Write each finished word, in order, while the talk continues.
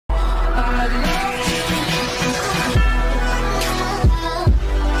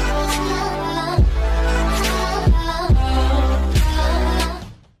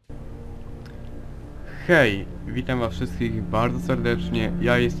Hej, witam was wszystkich bardzo serdecznie,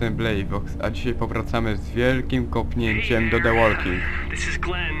 ja jestem Blayvox, a dzisiaj powracamy z wielkim kopnięciem do The Walking. This is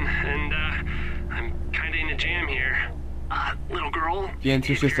Glenn, and I'm kinda in a jam here. Little girl, Więc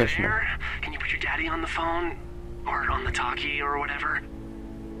już if you're jesteśmy. there, can you put your daddy on the phone? Or on the talkie, or whatever?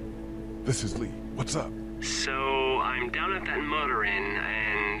 This is Lee. What's up? So, I'm down at that motor inn,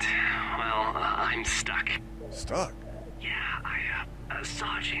 and, well, I'm stuck. Stuck? Yeah, I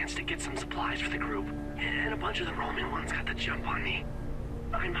saw a chance to get some supplies for the group, and a bunch of the Roman ones got the jump on me.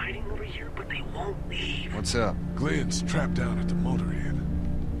 I'm hiding over here, but they won't leave. What's up? Glenn's trapped down at the motor inn.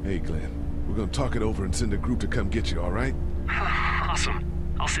 Hey, Glenn. We're gonna talk it over and send a group to come get you, all right? Awesome.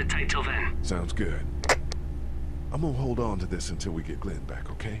 I'll sit tight till then. Sounds good. I'm gonna hold on to this until we get Glenn back,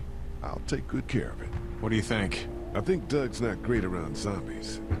 okay? I'll take good care of it. What do you think? I think Doug's not great around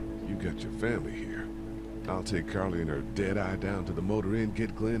zombies. You got your family here. I'll take Carly and her dead eye down to the motor inn,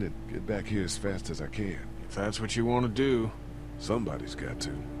 get Glenn, and get back here as fast as I can. If that's what you want to do. Somebody's got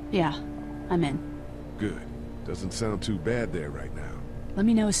to. Yeah, I'm in. Good. Doesn't sound too bad there right now. Let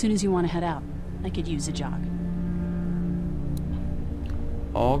me know as soon as you want to head out. I could use a jog.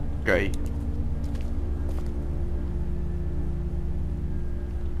 Okej.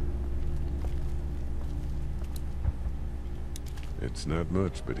 It's not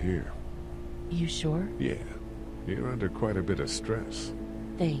much, but here. You sure? Yeah. You're under quite a bit of stress.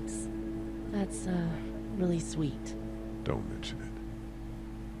 Thanks. That's, really sweet. Don't mention it.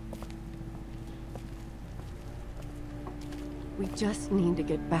 We just need to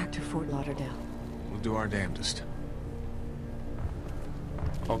get back to Fort Lauderdale. We'll do our damnedest.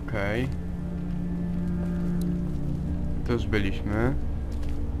 Okej. To już byliśmy.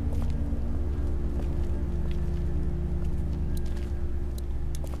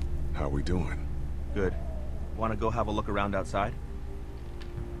 How we doing? Good. Want to go have a look around outside?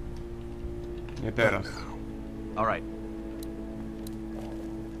 Nie teraz. All right.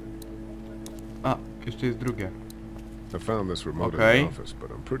 A, jeszcze jest drugie. I found this remote Okay. in the office,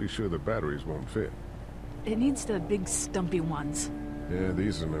 but I'm pretty sure the batteries won't fit. It needs the big stumpy ones. Yeah,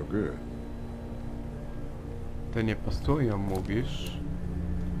 these are no good. Te nie pasują, mówisz?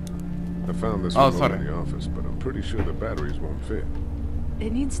 I found this Oh, remote sorry. in the office, but I'm pretty sure the batteries won't fit.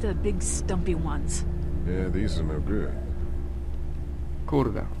 It needs the big stumpy ones. Yeah, these are no good.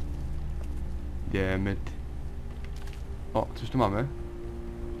 Kurde. Dammit. O, coś tu mamy.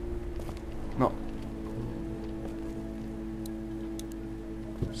 No.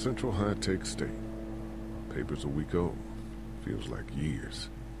 Central High Take State. Paper's a week old. Feels like years.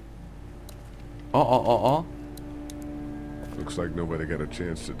 O. Looks like nobody got a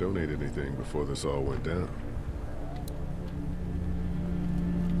chance to donate anything before this all went down.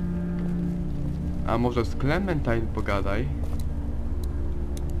 A może z Clementine pogadaj?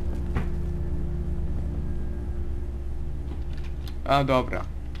 A dobra.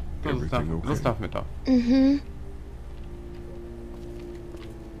 To zostawmy to.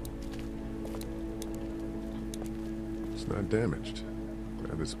 It's not damaged.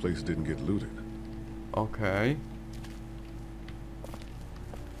 Glad this place didn't get looted. Okej.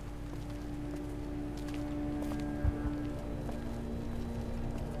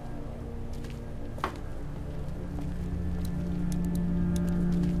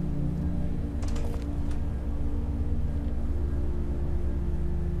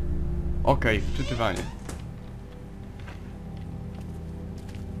 Okej, wczytywanie.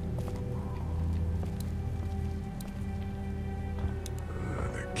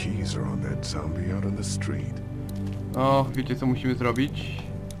 The keys are on that zombie out on the street. O, wiecie co musimy zrobić?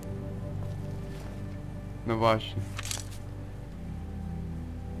 No właśnie.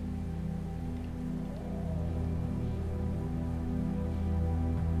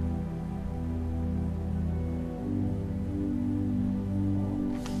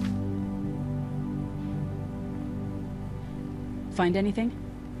 Find anything?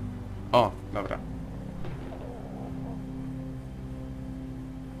 O, dobra.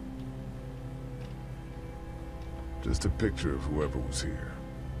 Just a picture of whoever was here.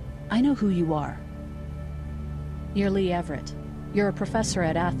 I know who you are. You're Lee Everett. You're a professor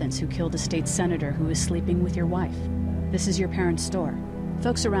at Athens who killed a state senator who was sleeping with your wife. This is your parents' store.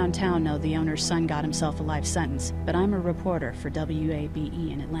 Folks around town know the owner's son got himself a life sentence, but I'm a reporter for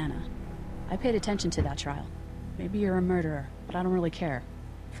WABE in Atlanta. I paid attention to that trial. Maybe you're a murderer, but I don't really care.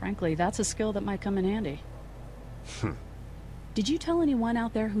 Frankly, that's a skill that might come in handy. Did you tell anyone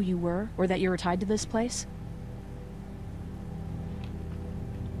out there who you were, or that you were tied to this place?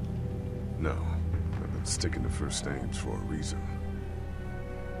 No. I've been sticking to first names for a reason.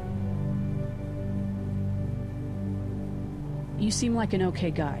 You seem like an okay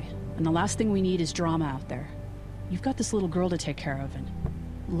guy, and the last thing we need is drama out there. You've got this little girl to take care of, and...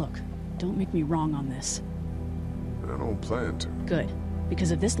 Look, don't make me wrong on this. I don't plan to. Good. Because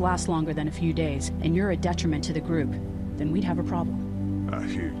if this lasts longer than a few days, and you're a detriment to the group, then we'd have a problem. I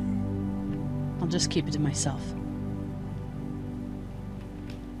hear you. I'll just keep it to myself.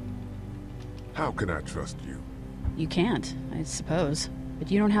 How can I trust you? You can't, I suppose.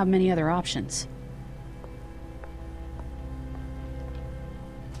 But you don't have many other options.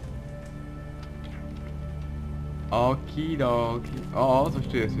 Okidoki. O, coś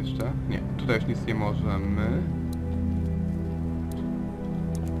tu jest jeszcze? Nie, tutaj już nic nie możemy.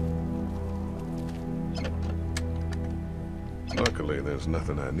 Luckily, there's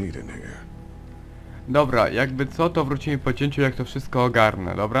nothing I need in here. Dobra, jakby co, to wrócimy po cięciu, jak to wszystko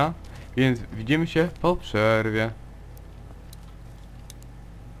ogarnę, dobra? Więc widzimy się po przerwie.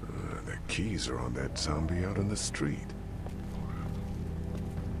 The keys are on that zombie out in the street.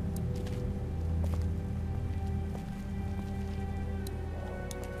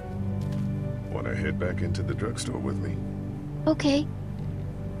 Want to head back into the drugstore with me? Okay.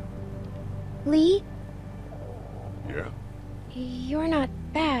 Lee? Yeah? You're not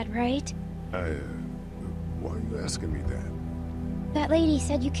bad, right? Why are you asking me that? That lady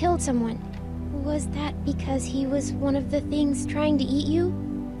said you killed someone. Was that because he was one of the things trying to eat you?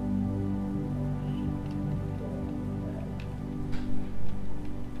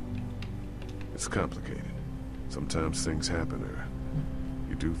 It's complicated. Sometimes things happen, or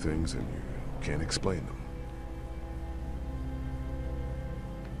you do things and you can't explain them.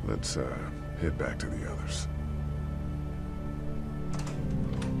 Let's, head back to the others.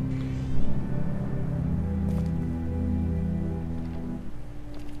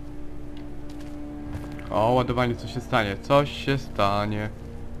 O, ładowanie, co się stanie? Coś się stanie.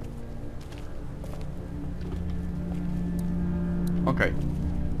 Okej.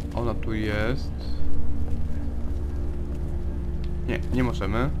 Ona tu jest. Nie, nie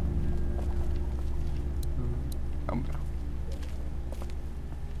możemy. Dobra.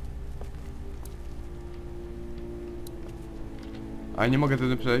 A nie mogę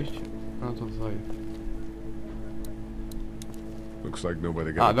wtedy przejść? No to co jest? Looks like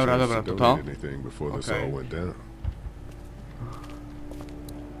nobody got a dobra, chance dobra, to to donate to? anything before this Okay. all went down.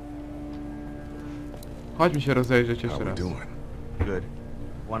 Chodźmy się rozejrzeć How jeszcze we raz. doing? Good.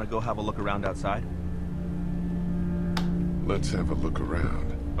 Want to go have a look around outside? Let's have a look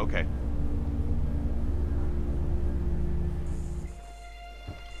around. Okay.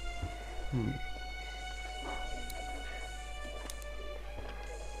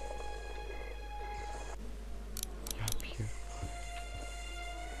 Ja pier...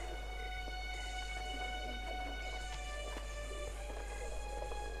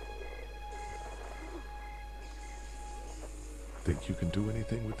 Think you can do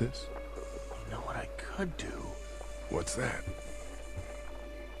anything with this? You know what I could do? What's that?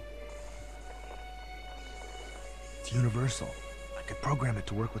 It's universal. I could program it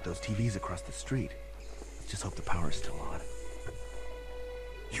to work with those TVs across the street. Just hope the power's still on.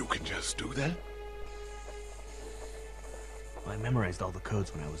 You can just do that? Well, I memorized all the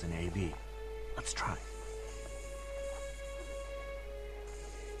codes when I was in AV. Let's try.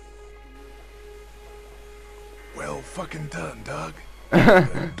 Well fucking done, Doug.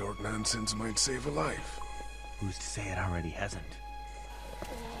 That dork nonsense might save a life. Who's to say it already hasn't?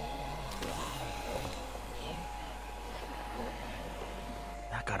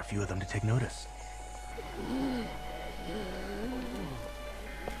 That got a few of them to take notice.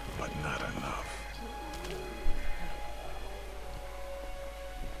 But not enough.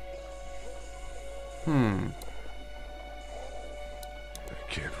 I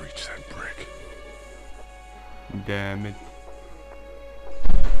can't reach that brick. Damn it.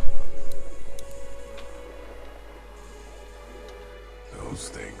 Those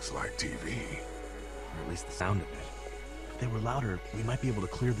things like TV. Or at least the sound of it. If they were louder, we might be able to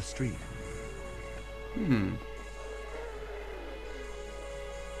clear the street.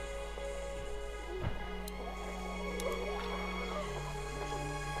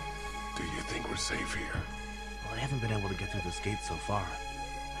 Do you think we're safe here? Well, I haven't been able to get through this gate so far.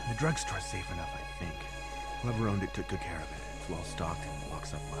 And the drugstore's safe enough, I think. Whoever owned it took good care of it. It's well stocked and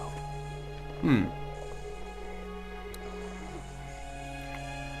locks up well.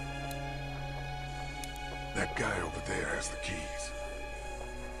 That guy over there has the keys.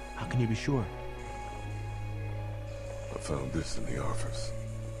 How can you be sure? I found this in the office.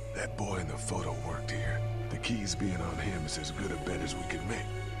 That boy in the photo worked here. The keys being on him is as good a bet as we could make.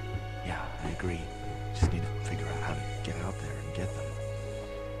 Yeah, I agree. Just need to figure out how to get out there and get them.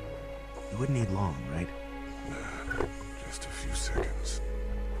 You wouldn't need long, right? Nah, just a few seconds.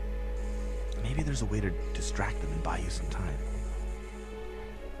 Maybe there's a way to distract them and buy you some time.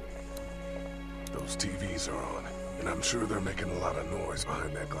 Those TVs are on, and I'm sure they're making a lot of noise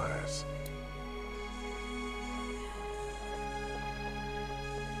behind that glass.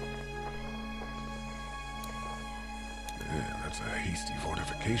 Yeah, that's a hasty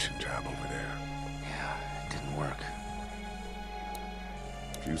fortification job over there. Yeah, it didn't work.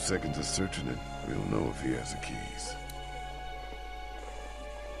 A few seconds of searching it, we'll know if he has the keys.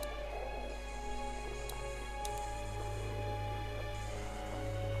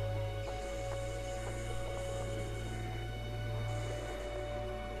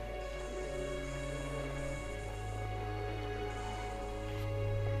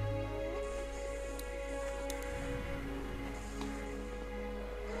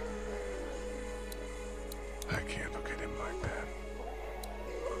 I can't look at him like that.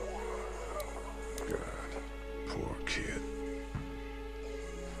 God, poor kid.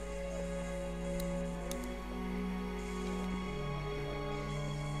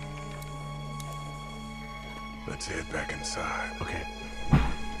 Let's head back inside. Okay.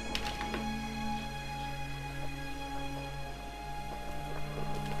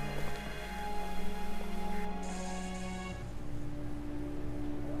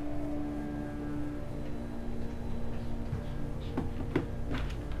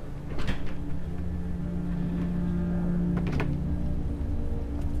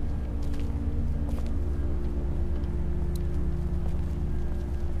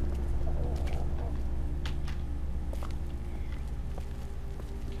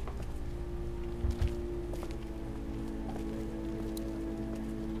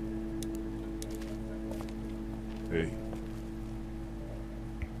 Hey.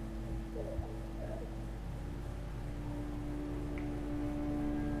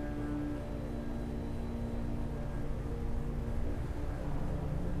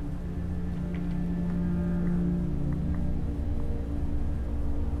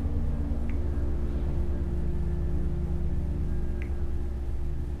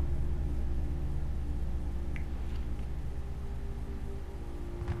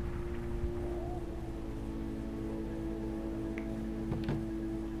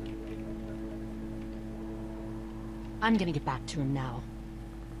 I'm gonna get back to him now.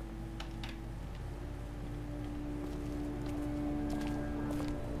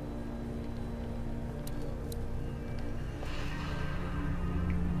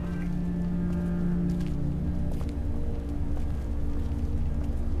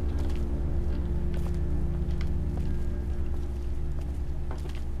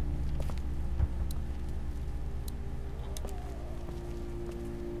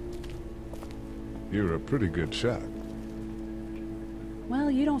 You're a pretty good shot.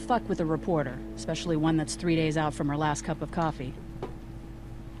 Well, you don't fuck with a reporter, especially one that's 3 days out from her last cup of coffee.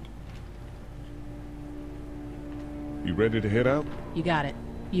 You ready to head out? You got it.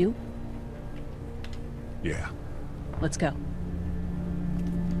 You? Yeah. Let's go.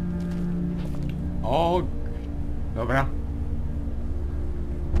 O, dobra.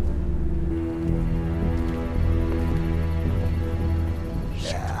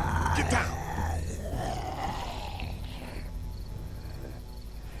 Get down!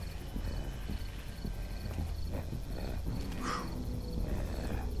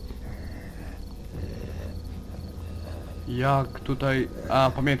 Jak tutaj...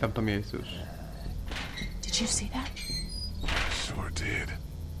 A, pamiętam to miejsce już. Did you see that? Sure did.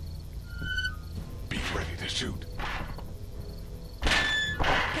 Be ready to shoot.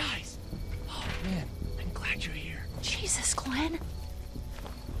 Guys! Oh man, I'm glad you're here. Jesus, Glenn.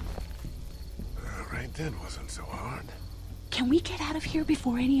 Right then wasn't so hard. Can we get out of here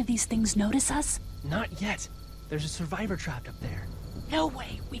before any of these things notice us? Not yet. There's a survivor trapped up there. No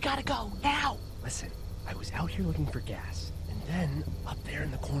way. We gotta go, now. Listen, I was out here looking for gas, and then, up there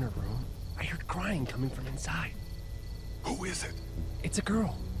in the corner room, I heard crying coming from inside. Who is it? It's a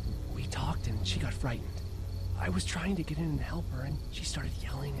girl. We talked and she got frightened. I was trying to get in and help her, and she started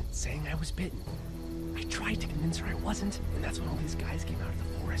yelling and saying I was bitten. I tried to convince her I wasn't, and that's when all these guys came out of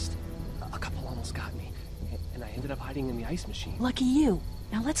the forest. A couple almost got me, and I ended up hiding in the ice machine. Lucky you.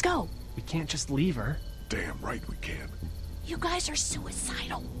 Now let's go. We can't just leave her. Damn right we can. You guys are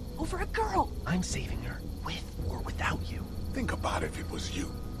suicidal. Over a girl. I'm saving her, with or without you. Think about if it was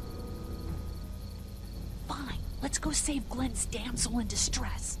you. Fine. Let's go save Glenn's damsel in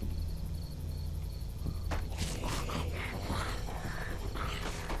distress.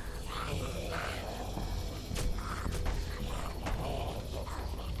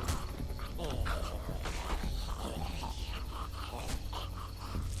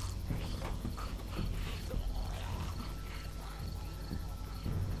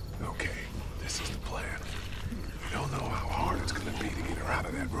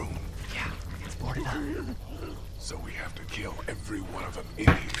 that room? Yeah, it's boarded up. So we have to kill every one of them in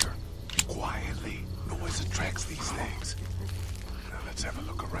here. Quietly. Noise attracts these things. Now let's have a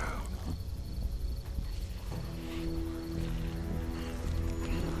look around.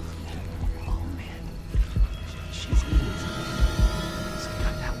 Oh man, she's eating something. So we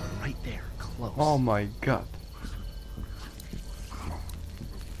got that one right there, close. Oh my god.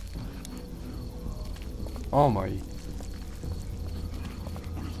 Oh my.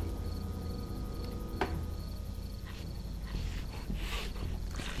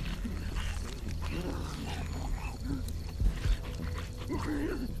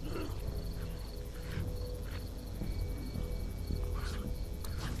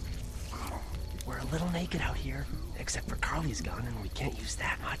 We're a little naked out here, except for Carly's gun, and we can't use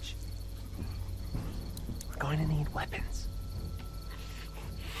that much. We're going to need weapons.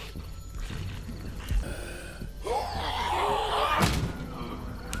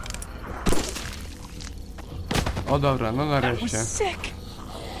 O dobra, no That nareszcie. was sick.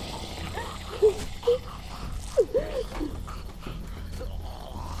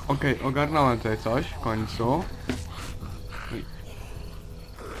 Okej, ogarnąłem tutaj coś w końcu. Oj.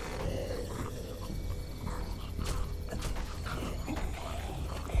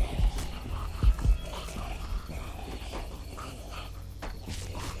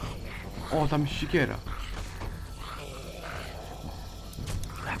 O, tam siekiera.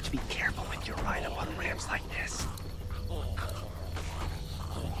 You have to be careful with your ride up on ramps like this.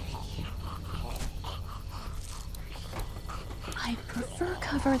 I prefer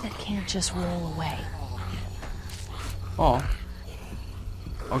cover that can't just roll away. O.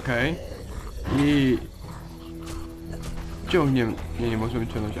 Okej. I... Ciągniemy... Nie możemy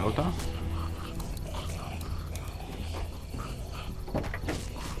ciągnąć auta.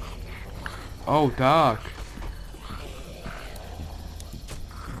 O, tak.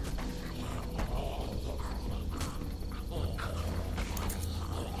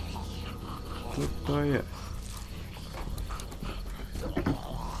 Co to jest?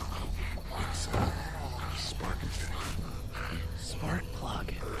 Spark plug.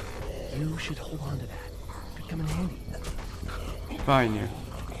 You should hold on to that. Could come in handy. Fajnie.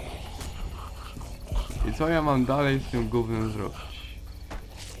 I co ja mam dalej z tym gównem zrobić?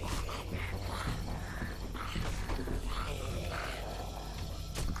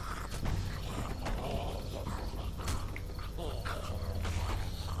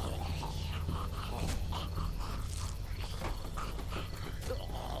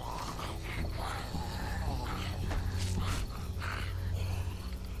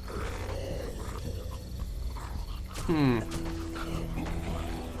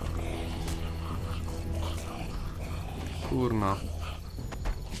 Kurna.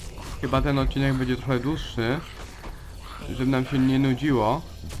 Chyba ten odcinek będzie trochę dłuższy, żeby nam się nie nudziło.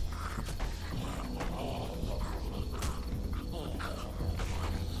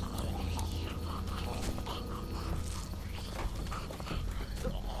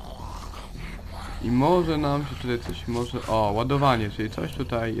 I może nam się tutaj coś może... O, ładowanie, czyli coś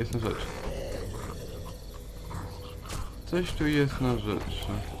tutaj jest na rzecz. Coś tu jest na rzecz.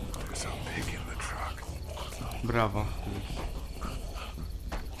 Brawo.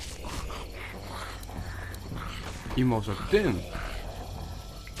 I może tym.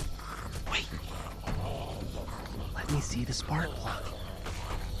 Wait. Let me see the spark plug.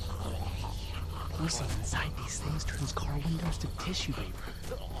 Porcelain inside these things turns car windows to tissue paper.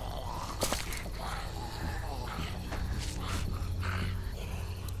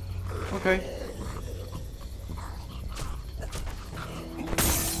 Okej.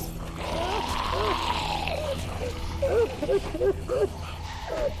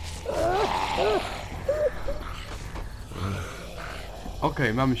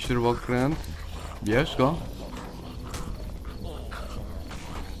 Okej, mamy śrubokręt. Bierz go.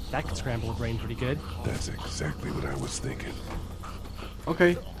 That could scramble a brain pretty good. That's exactly what I was thinking.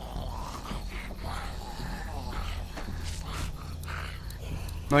 Okej.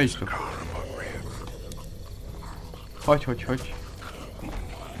 No idź tu. Chodź, chodź, chodź.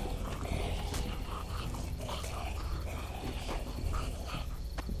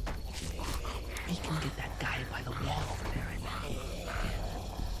 We can get that guy by the wall over there, I bet.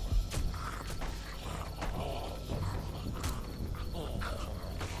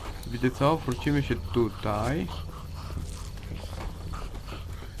 Wiecie co? Wrócimy się tutaj.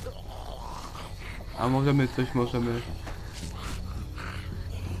 A możemy coś, możemy...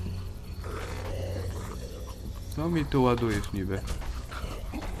 Co mi tu ładujesz niby?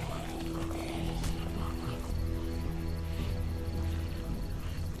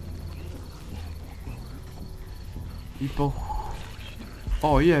 I po...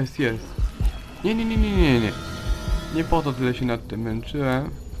 O, jest. Nie. Nie po to tyle się nad tym męczyłem.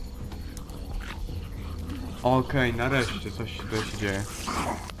 Okej, nareszcie coś tutaj się dzieje.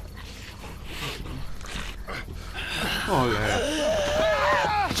 Cholera.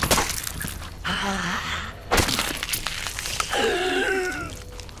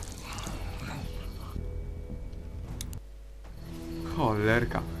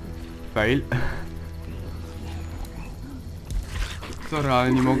 Cholerka. Fail. Co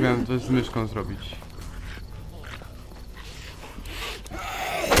realnie mogłem coś z myszką zrobić.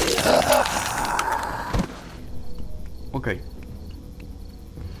 Okej.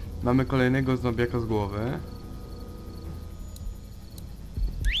 Mamy kolejnego zombiaka z głowy.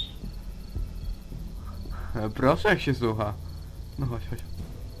 Proszę, jak się słucha. No chodź.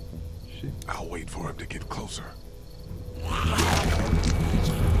 I'll wait for him to get closer.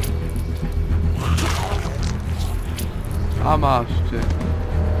 A masz ty.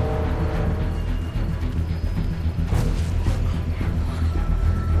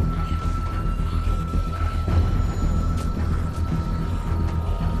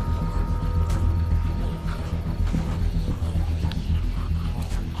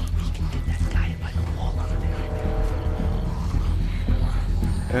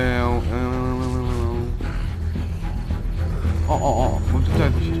 O, bo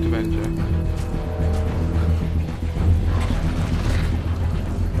tutaj coś jeszcze będzie.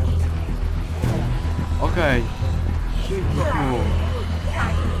 Okej. Szybko mu.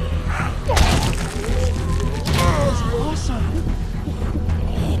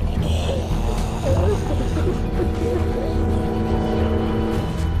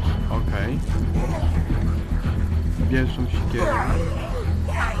 Okej. Pierwszą siekierę.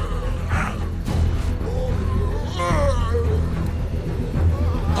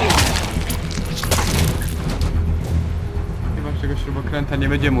 Chyba czegoś śrubokręta nie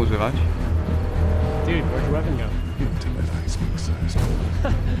będziemy używać. Dude, where'd your weapon go? To that iceberg-sized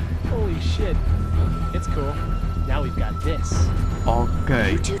hole. Holy shit. It's cool. Now we've got this.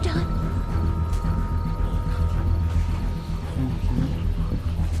 Okej. You two done?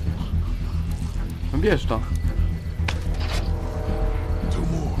 No bierz to. Two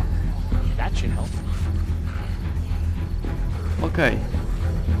more. That should help. Okej.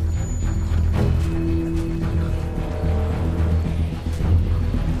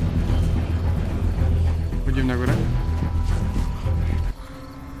 Chodzimy na górę?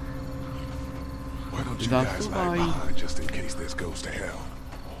 Why don't you guys lag behind just in case this goes to hell?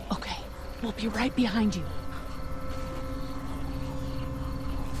 Okay, we'll be right behind you.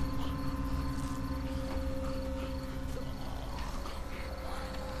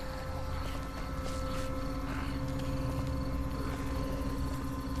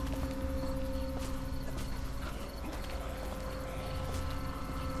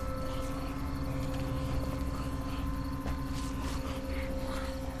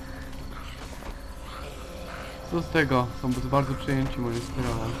 Co z tego? Są bardzo przejęci moją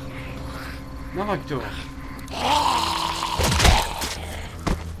sprawą. No chodź tu.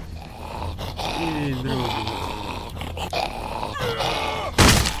 I drugi.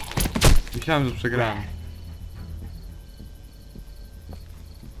 Myślałem, że przegrałem.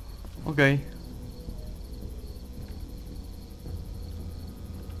 Okej.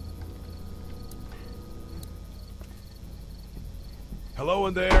 Hello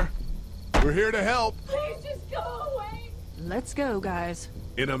in there. We're here to help. Please just go away. Let's go, guys.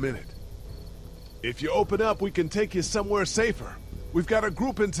 In a minute. If you open up, we can take you somewhere safer. We've got a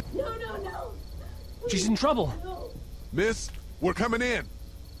group in... No, no, no. She's in trouble. No. Miss, we're coming in.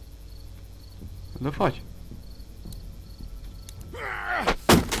 No chodź.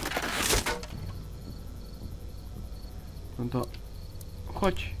 No to...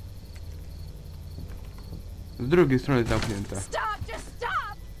 Chodź. Z drugiej strony zamknięte. Stop, just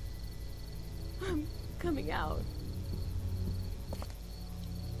stop. I'm coming out.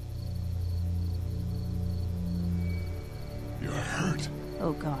 You're hurt.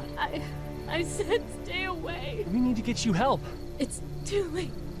 Oh, God. I said stay away. We need to get you help. It's too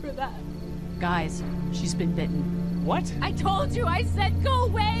late for that. Guys, she's been bitten. What? I told you, I said go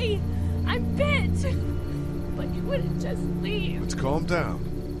away. I'm bit. But you wouldn't just leave. Let's calm down.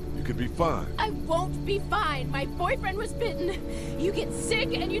 You could be fine. I won't be fine. My boyfriend was bitten. You get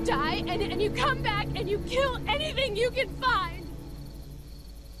sick and you die and you come back and you kill anything you can find.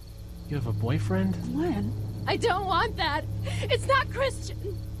 You have a boyfriend? Glenn? I don't want that. It's not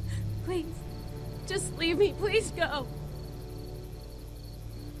Christian. Please, just leave me. Please go.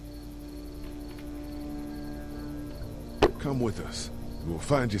 Come with us. We'll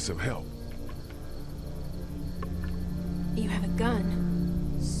find you some help. You have a gun.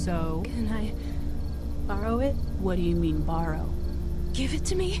 So? Can I borrow it? What do you mean, borrow? Give it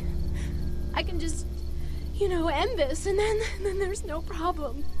to me. I can just, you know, end this, and then there's no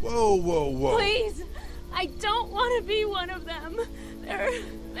problem. Whoa, whoa, whoa. Please! I don't want to be one of them.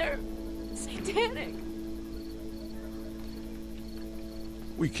 They're satanic.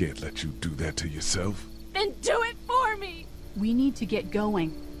 We can't let you do that to yourself. Then do it for me! We need to get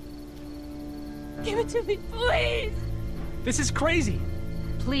going. Give it to me, please! This is crazy.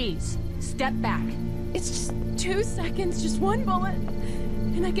 Please, step back. It's just 2 seconds, just one bullet,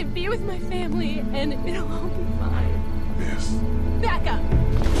 and I can be with my family, and it'll all be fine. Yes. Back up!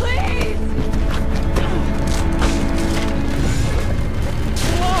 Please!